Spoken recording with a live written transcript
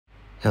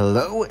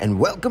Hello and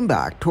welcome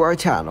back to our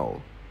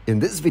channel. In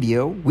this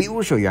video, we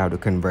will show you how to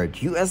convert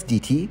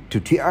USDT to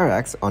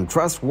TRX on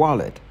Trust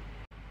Wallet.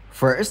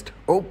 First,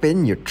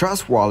 open your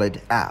Trust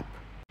Wallet app.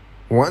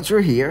 Once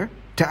you're here,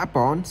 tap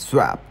on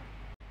Swap.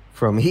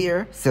 From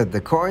here, set the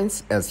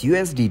coins as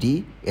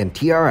USDT and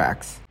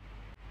TRX.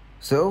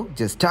 So,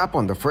 just tap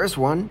on the first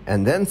one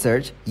and then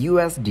search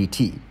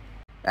USDT.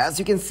 As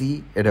you can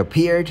see, it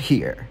appeared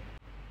here.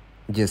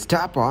 Just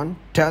tap on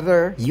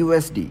Tether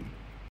USD.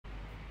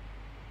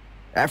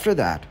 After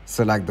that,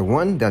 select the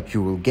one that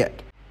you will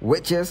get,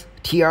 which is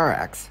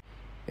TRX.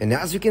 And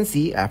as you can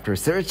see, after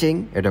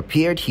searching, it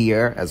appeared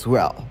here as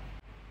well.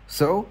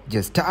 So,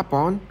 just tap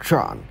on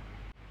Tron.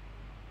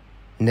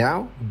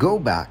 Now, go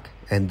back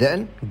and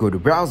then go to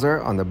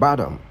Browser on the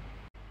bottom.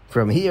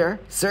 From here,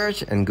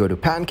 search and go to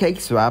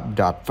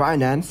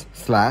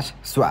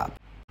pancakeswap.finance/swap.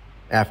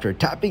 After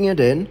tapping it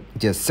in,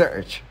 just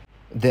search.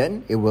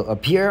 Then it will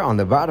appear on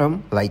the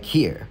bottom like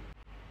here.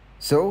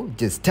 So,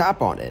 just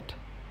tap on it.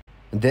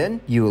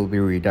 Then you will be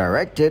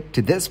redirected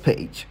to this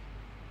page.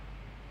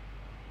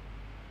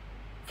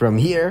 From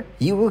here,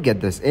 you will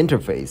get this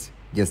interface.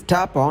 Just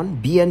tap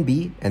on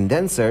BNB and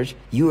then search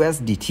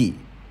USDT.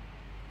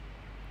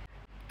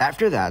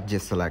 After that,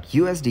 just select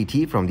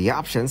USDT from the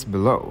options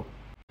below.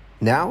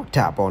 Now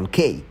tap on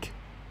Cake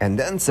and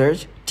then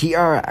search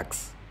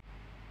TRX.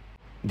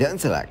 Then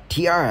select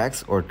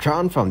TRX or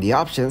Tron from the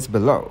options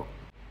below.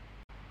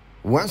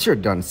 Once you're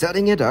done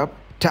setting it up,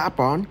 tap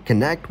on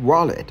Connect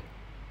Wallet.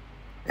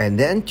 And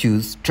then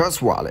choose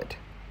Trust Wallet.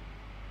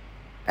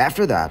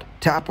 After that,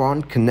 tap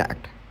on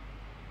Connect.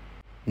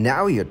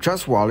 Now your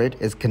Trust Wallet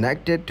is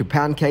connected to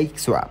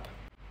PancakeSwap.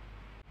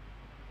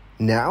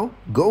 Now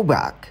go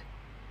back.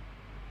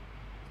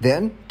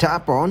 Then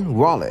tap on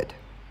Wallet.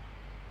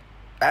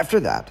 After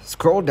that,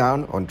 scroll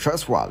down on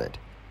Trust Wallet.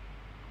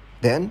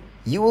 Then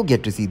you will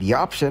get to see the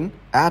option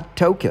Add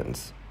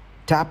Tokens.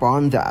 Tap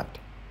on that.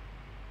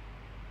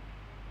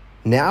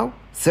 Now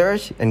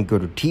search and go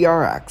to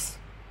TRX.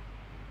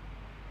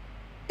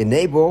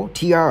 Enable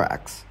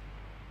TRX.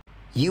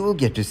 You will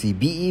get to see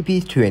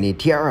BEP20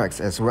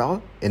 TRX as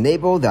well.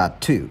 Enable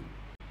that too.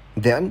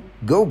 Then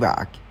go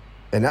back,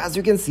 and as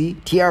you can see,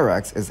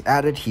 TRX is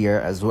added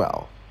here as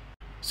well.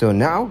 So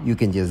now you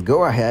can just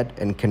go ahead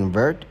and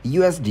convert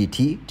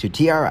USDT to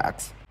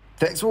TRX.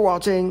 Thanks for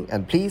watching,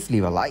 and please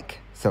leave a like,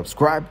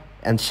 subscribe,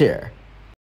 and share.